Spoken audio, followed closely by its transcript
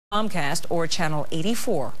Comcast or Channel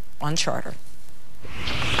 84 on Charter.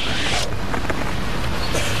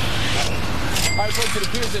 All right, folks, it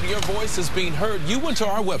appears that your voice is being heard. You went to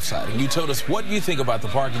our website and you told us what you think about the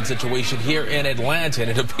parking situation here in Atlanta.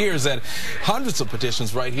 And it appears that hundreds of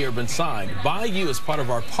petitions right here have been signed by you as part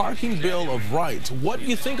of our Parking Bill of Rights. What do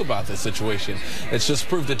you think about this situation? It's just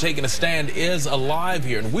proof that taking a stand is alive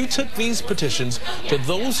here. And we took these petitions to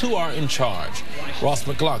those who are in charge. Ross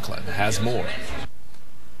McLaughlin has more.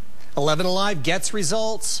 11 Alive gets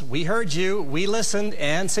results. We heard you, we listened,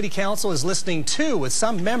 and City Council is listening too, with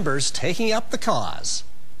some members taking up the cause.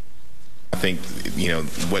 I think,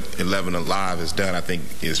 what 11 Alive has done, I think,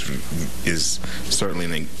 is certainly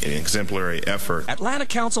an exemplary effort. Atlanta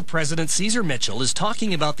Council President Caesar Mitchell is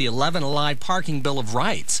talking about the 11 Alive Parking Bill of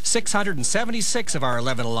Rights. 676 of our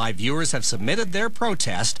 11 Alive viewers have submitted their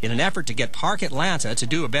protest in an effort to get Park Atlanta to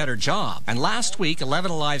do a better job. And last week,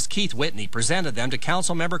 11 Alive's Keith Whitney presented them to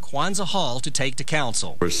Councilmember Kwanzaa Hall to take to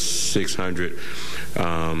Council. 600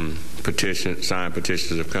 signed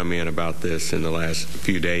petitions have come in about this in the last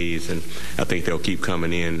few days, and I think they'll keep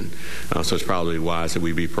coming in. So it's probably wise that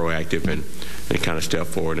we be proactive and kind of step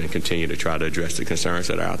forward and continue to try to address the concerns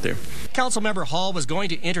that are out there. Councilmember Hall was going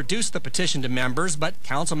to introduce the petition to members, but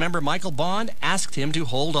Councilmember Michael Bond asked him to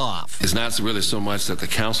hold off. It's not really so much that the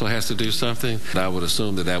council has to do something. I would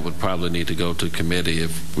assume that would probably need to go to committee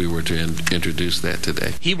if we were to introduce that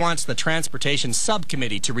today. He wants the Transportation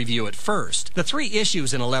Subcommittee to review it first. The three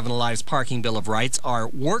issues in 11 Alive's Parking Bill of Rights are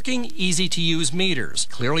working, easy-to-use meters,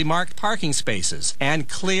 clearly marked parking spaces, and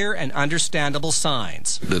clear and understandable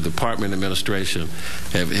signs. The department administration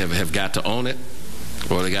have got to own it,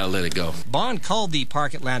 or they got to let it go. Bond called the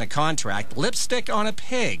Park Atlanta contract lipstick on a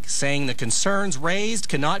pig, saying the concerns raised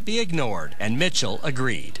cannot be ignored, and Mitchell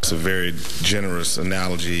agreed. It's a very generous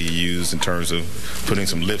analogy used in terms of putting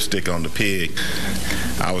some lipstick on the pig.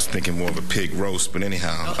 I was thinking more of a pig roast, but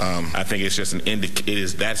anyhow, I think it's just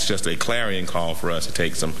that's just a clarion call for us to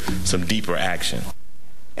take some deeper action.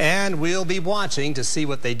 And we'll be watching to see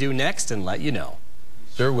what they do next and let you know.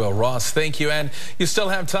 Sure will. Ross, thank you. And you still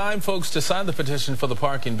have time, folks, to sign the petition for the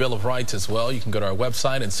Parking Bill of Rights as well. You can go to our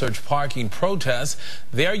website and search Parking Protest.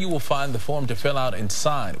 There you will find the form to fill out and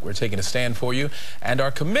sign. We're taking a stand for you and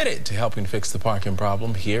are committed to helping fix the parking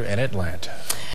problem here in Atlanta.